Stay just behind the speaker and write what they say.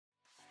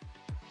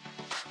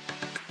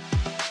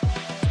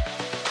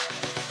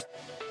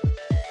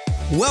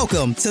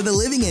Welcome to the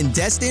Living in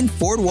Destin,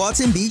 Fort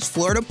Walton Beach,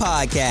 Florida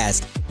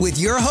podcast with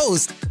your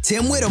hosts,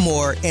 Tim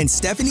Whittemore and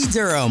Stephanie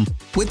Durham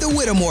with the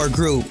Whittemore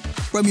Group.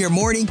 From your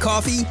morning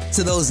coffee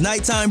to those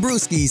nighttime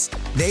brewskis,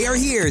 they are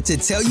here to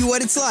tell you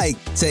what it's like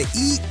to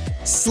eat,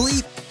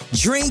 sleep,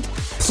 drink,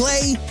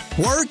 play,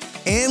 work,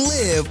 and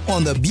live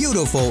on the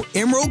beautiful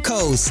Emerald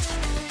Coast.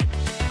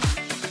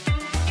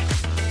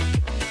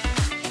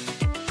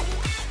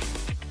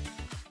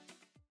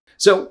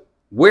 So,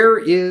 where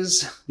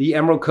is the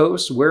Emerald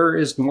Coast? Where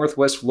is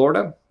Northwest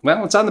Florida?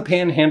 Well, it's on the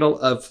panhandle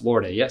of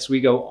Florida. Yes,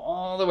 we go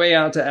all the way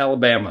out to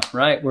Alabama,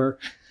 right? Where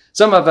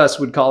some of us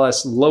would call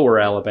us lower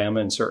Alabama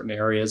in certain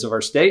areas of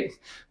our state.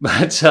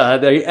 But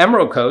the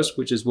Emerald Coast,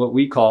 which is what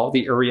we call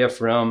the area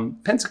from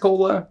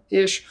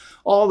Pensacola-ish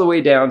all the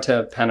way down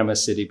to Panama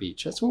City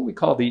Beach. That's what we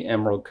call the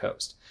Emerald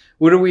Coast.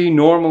 What are we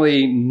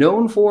normally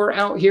known for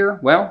out here?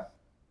 Well,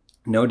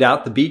 no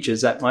doubt the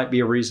beaches. That might be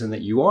a reason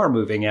that you are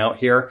moving out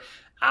here.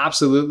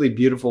 Absolutely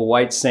beautiful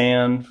white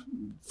sand,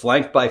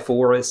 flanked by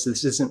forests.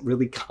 This isn't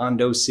really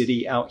condo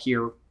city out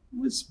here,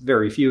 with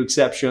very few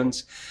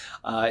exceptions.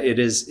 It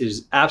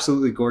is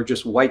absolutely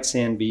gorgeous. White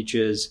sand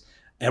beaches,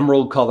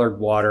 emerald colored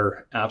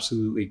water,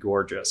 absolutely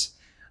gorgeous.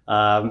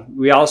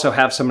 We also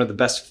have some of the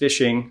best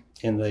fishing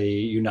in the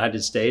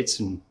United States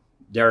and,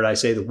 dare I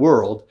say, the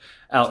world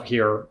out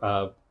here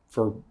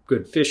for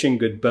good fishing,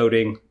 good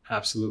boating,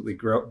 absolutely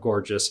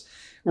gorgeous.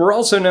 We're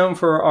also known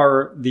for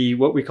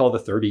what we call the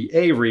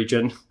 30A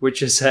region,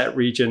 which is that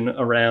region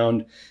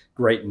around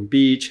Grayton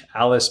Beach,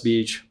 Alice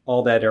Beach,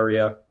 all that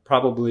area.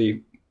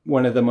 Probably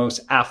one of the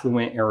most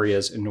affluent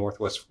areas in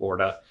Northwest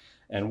Florida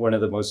and one of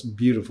the most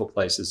beautiful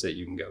places that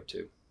you can go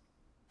to.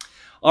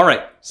 All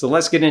right, so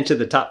let's get into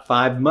the top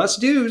 5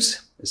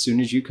 must-dos as soon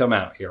as you come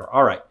out here.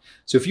 All right,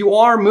 so if you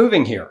are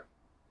moving here,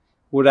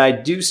 what I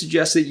do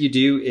suggest that you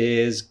do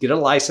is get a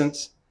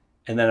license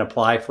and then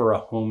apply for a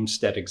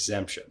homestead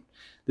exemption.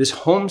 This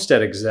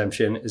homestead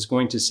exemption is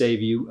going to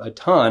save you a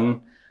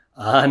ton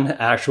on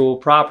actual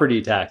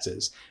property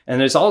taxes.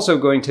 And it's also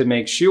going to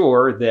make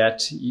sure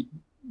that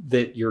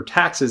your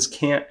taxes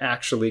can't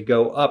actually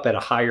go up at a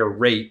higher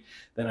rate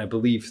than, I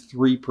believe,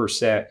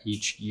 3%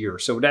 each year.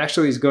 So it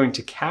actually is going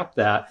to cap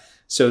that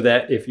so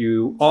that if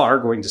you are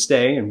going to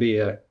stay and be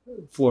a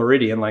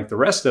Floridian like the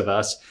rest of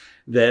us,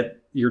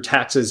 that your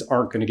taxes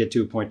aren't going to get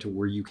to a point to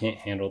where you can't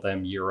handle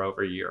them year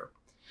over year.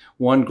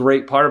 One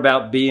great part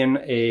about being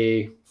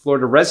a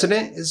Florida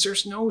resident is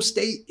there's no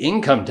state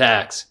income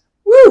tax.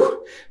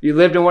 Woo! If you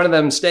lived in one of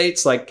them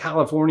states like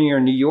California or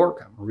New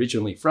York, I'm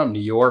originally from New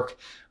York,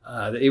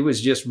 it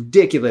was just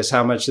ridiculous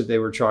how much that they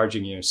were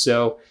charging you.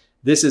 So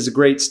this is a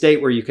great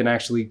state where you can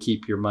actually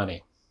keep your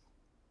money.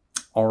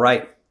 All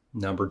right,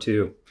 number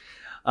 2.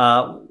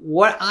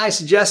 What I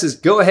suggest is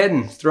go ahead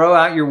and throw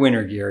out your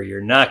winter gear. You're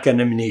not going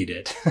to need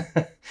it.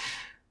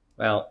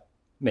 Well,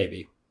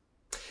 maybe.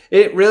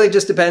 It really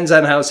just depends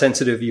on how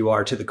sensitive you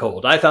are to the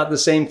cold. I thought the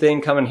same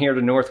thing coming here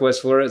to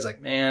Northwest Florida. It's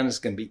like, man, it's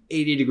going to be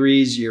 80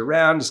 degrees year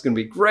round. It's going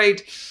to be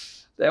great.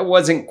 That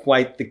wasn't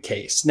quite the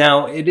case.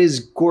 Now, it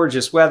is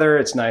gorgeous weather.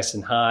 It's nice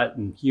and hot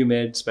and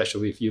humid,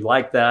 especially if you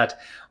like that,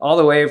 all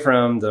the way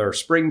from the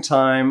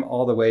springtime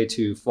all the way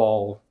to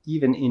fall,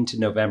 even into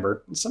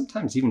November. And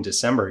sometimes even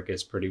December, it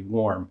gets pretty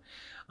warm.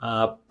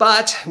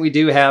 But we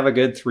do have a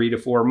good 3 to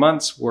 4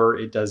 months where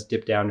it does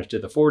dip down into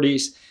the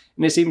 40s.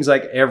 And it seems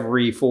like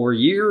every 4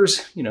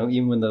 years,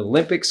 even when the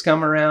Olympics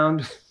come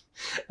around,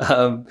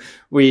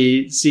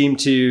 we seem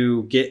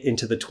to get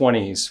into the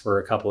 20s for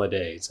a couple of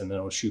days and then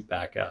it'll shoot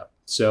back up.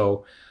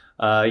 So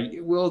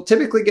we'll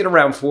typically get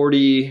around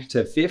 40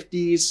 to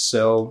 50s.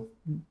 So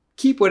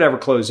keep whatever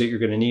clothes that you're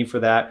going to need for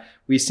that.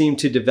 We seem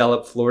to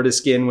develop Florida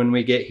skin when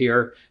we get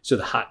here. So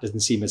the hot doesn't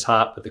seem as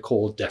hot, but the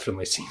cold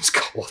definitely seems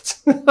cold.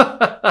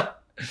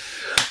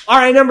 All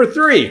right, number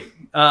 3,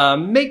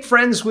 make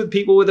friends with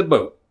people with a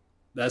boat.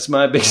 That's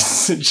my big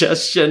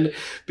suggestion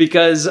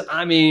because,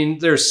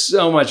 there's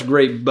so much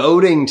great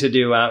boating to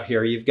do out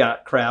here. You've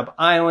got Crab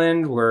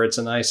Island, where it's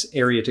a nice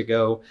area to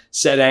go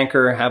set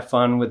anchor, have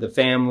fun with the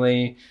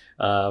family.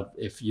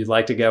 If you'd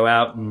like to go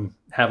out and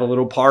have a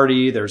little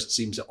party, there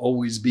seems to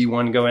always be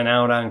one going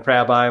out on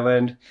Crab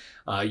Island.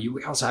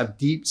 We also have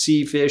deep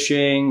sea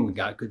fishing. We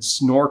got good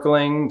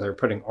snorkeling. They're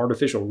putting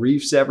artificial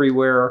reefs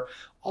everywhere.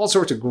 All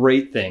sorts of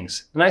great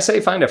things. And I say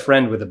find a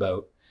friend with a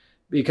boat.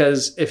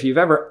 Because if you've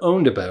ever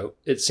owned a boat,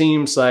 it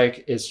seems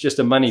like it's just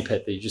a money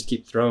pit that you just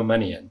keep throwing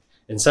money in.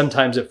 And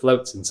sometimes it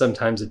floats and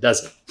sometimes it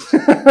doesn't.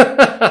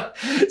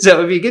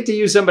 So if you get to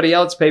use somebody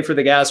else pay for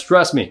the gas,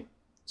 trust me,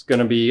 it's going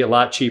to be a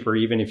lot cheaper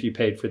even if you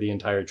paid for the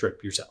entire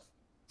trip yourself.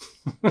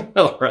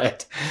 All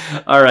right.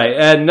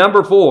 And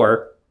number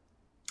 4,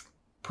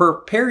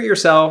 prepare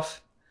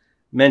yourself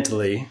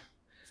mentally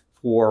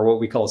for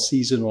what we call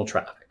seasonal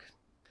traffic.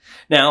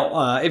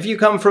 Now, if you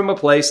come from a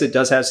place that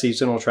does have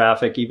seasonal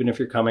traffic, even if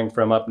you're coming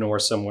from up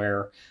north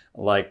somewhere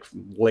like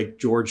Lake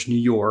George, New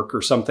York,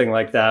 or something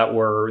like that,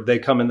 where they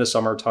come in the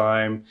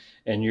summertime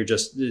and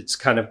it's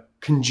kind of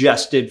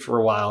congested for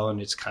a while and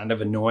it's kind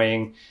of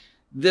annoying,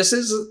 this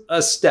is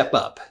a step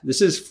up.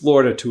 This is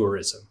Florida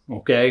tourism,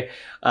 okay?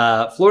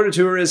 Florida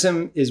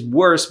tourism is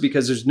worse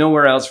because there's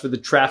nowhere else for the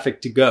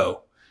traffic to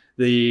go.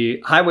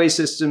 The highway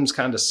systems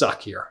kind of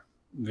suck here.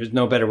 There's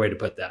no better way to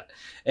put that.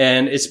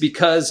 And it's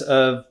because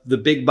of the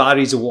big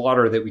bodies of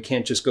water that we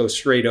can't just go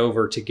straight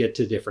over to get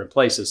to different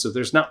places. So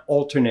there's not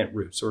alternate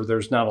routes, or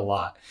there's not a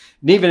lot.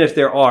 And even if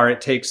there are, it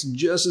takes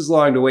just as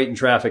long to wait in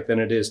traffic than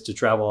it is to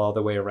travel all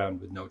the way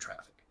around with no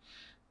traffic.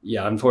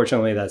 Yeah,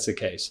 unfortunately, that's the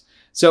case.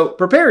 So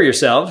prepare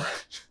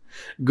yourself.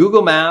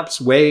 Google Maps,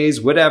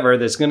 Waze, whatever,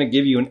 that's going to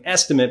give you an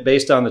estimate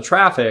based on the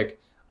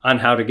traffic on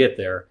how to get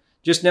there.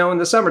 Just know in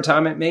the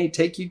summertime, it may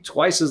take you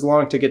twice as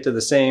long to get to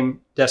the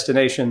same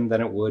destination than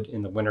it would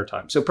in the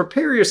wintertime. So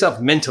prepare yourself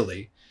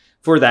mentally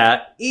for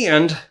that,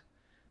 and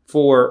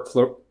for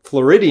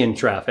Floridian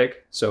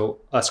traffic, so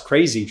us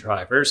crazy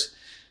drivers,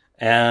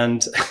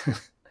 and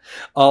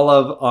all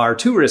of our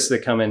tourists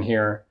that come in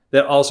here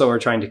that also are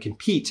trying to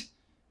compete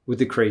with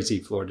the crazy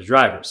Florida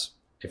drivers.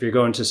 If you're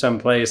going to some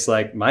place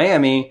like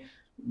Miami,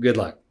 good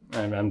luck.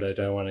 I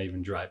don't want to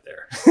even drive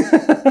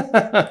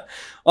there.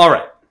 All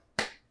right.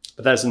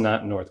 But that's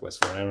not Northwest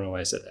Florida. I don't know why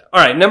I said that. All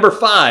right, number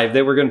 5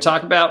 that we're going to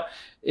talk about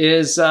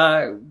is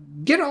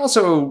get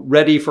also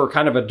ready for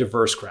kind of a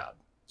diverse crowd.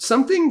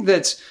 Something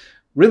that's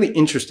really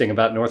interesting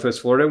about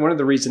Northwest Florida, one of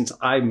the reasons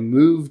I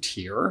moved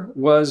here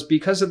was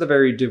because of the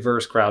very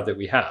diverse crowd that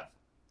we have.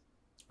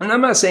 And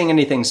I'm not saying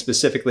anything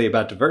specifically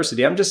about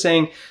diversity. I'm just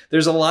saying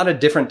there's a lot of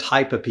different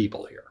type of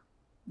people here.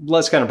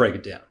 Let's kind of break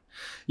it down.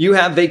 You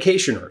have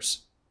vacationers.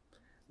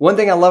 One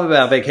thing I love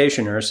about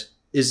vacationers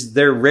is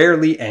they're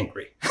rarely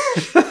angry.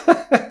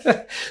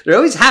 They're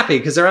always happy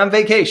because they're on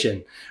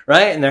vacation,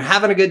 right? And they're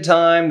having a good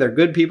time. They're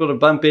good people to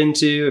bump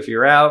into if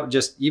you're out,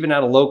 just even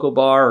at a local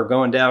bar or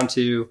going down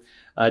to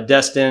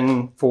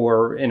Destin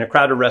in a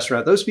crowded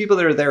restaurant. Those people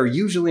that are there are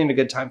usually in a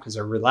good time because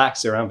they're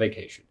relaxed. They're on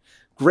vacation.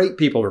 Great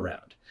people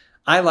around.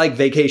 I like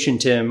Vacation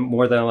Tim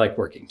more than I like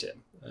Working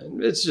Tim.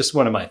 It's just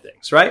one of my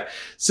things, right?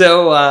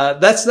 So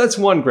that's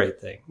one great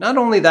thing. Not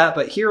only that,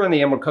 but here on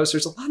the Emerald Coast,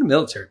 there's a lot of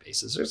military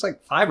bases. There's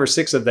like 5 or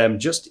 6 of them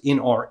just in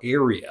our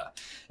area.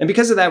 And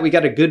because of that, we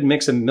got a good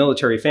mix of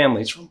military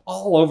families from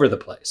all over the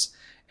place.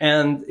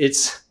 And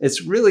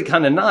it's really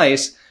kind of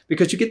nice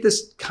because you get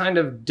this kind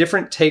of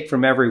different take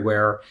from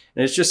everywhere.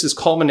 And it's just this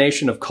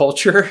culmination of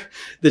culture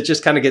that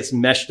just kind of gets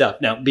meshed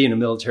up. Now, being a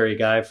military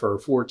guy for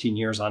 14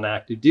 years on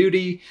active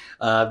duty,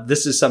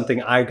 this is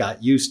something I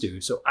got used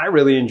to. So I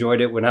really enjoyed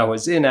it when I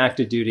was in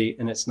active duty,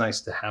 and it's nice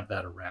to have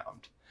that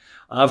around.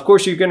 Of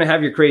course, you're going to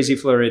have your crazy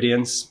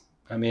Floridians.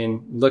 I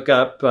mean, look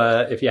up,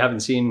 if you haven't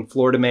seen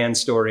Florida Man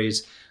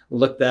Stories,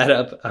 look that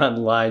up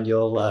online.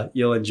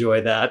 You'll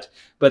enjoy that.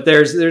 But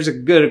there's a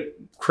good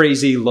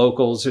crazy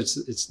locals.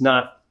 It's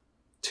not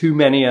too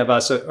many of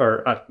us,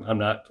 or I'm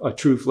not a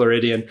true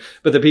Floridian,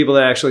 but the people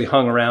that actually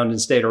hung around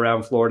and stayed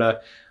around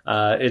Florida,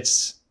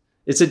 it's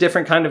a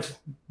different kind of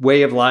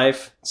way of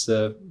life. It's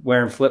a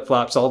wearing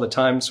flip-flops all the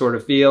time sort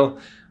of feel.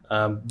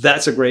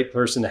 That's a great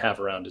person to have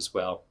around as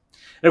well.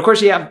 And of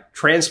course, you have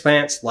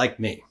transplants like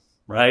me,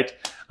 right?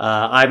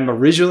 I'm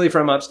originally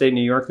from upstate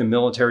New York. The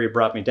military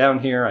brought me down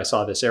here. I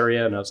saw this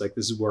area and I was like,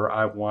 this is where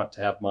I want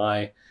to have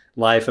my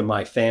life and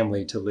my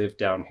family to live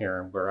down here,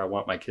 and where I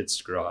want my kids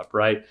to grow up,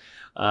 right?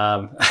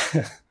 I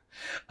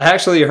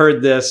actually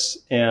heard this,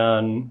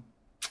 and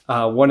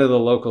one of the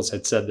locals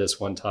had said this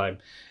one time,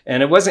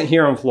 and it wasn't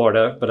here in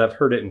Florida, but I've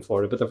heard it in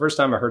Florida. But the first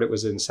time I heard it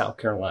was in South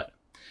Carolina.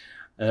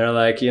 And they're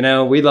like,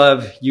 we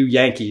love you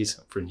Yankees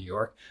from New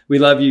York. We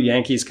love you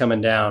Yankees coming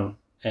down,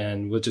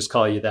 and we'll just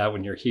call you that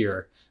when you're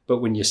here. But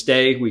when you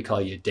stay, we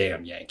call you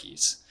damn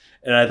Yankees.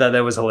 And I thought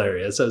that was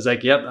hilarious. I was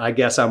like, yep, I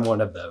guess I'm one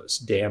of those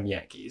damn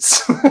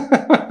Yankees.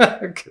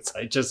 Because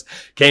I just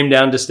came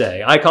down to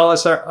stay. I call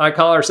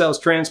ourselves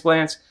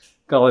transplants.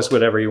 Call us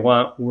whatever you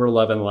want. We're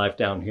loving life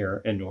down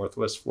here in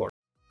Northwest Florida.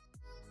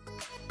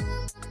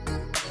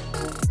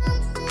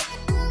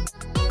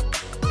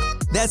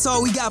 That's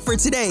all we got for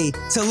today.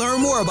 To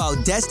learn more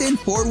about Destin,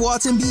 Fort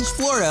Walton Beach,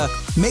 Florida,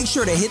 make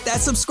sure to hit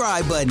that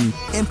subscribe button.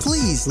 And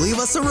please leave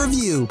us a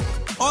review.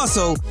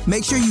 Also,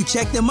 make sure you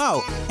check them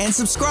out and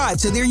subscribe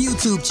to their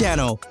YouTube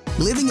channel,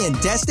 Living in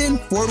Destin,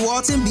 Fort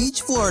Walton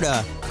Beach,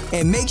 Florida.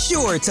 And make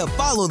sure to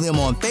follow them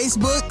on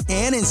Facebook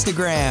and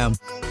Instagram.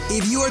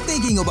 If you are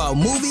thinking about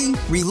moving,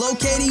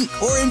 relocating,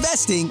 or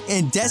investing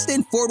in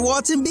Destin, Fort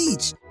Walton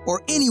Beach,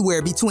 or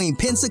anywhere between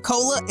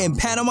Pensacola and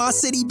Panama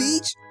City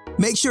Beach,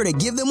 make sure to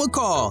give them a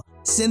call,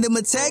 send them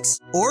a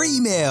text, or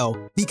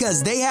email,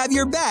 because they have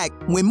your back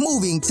when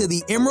moving to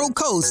the Emerald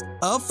Coast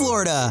of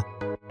Florida.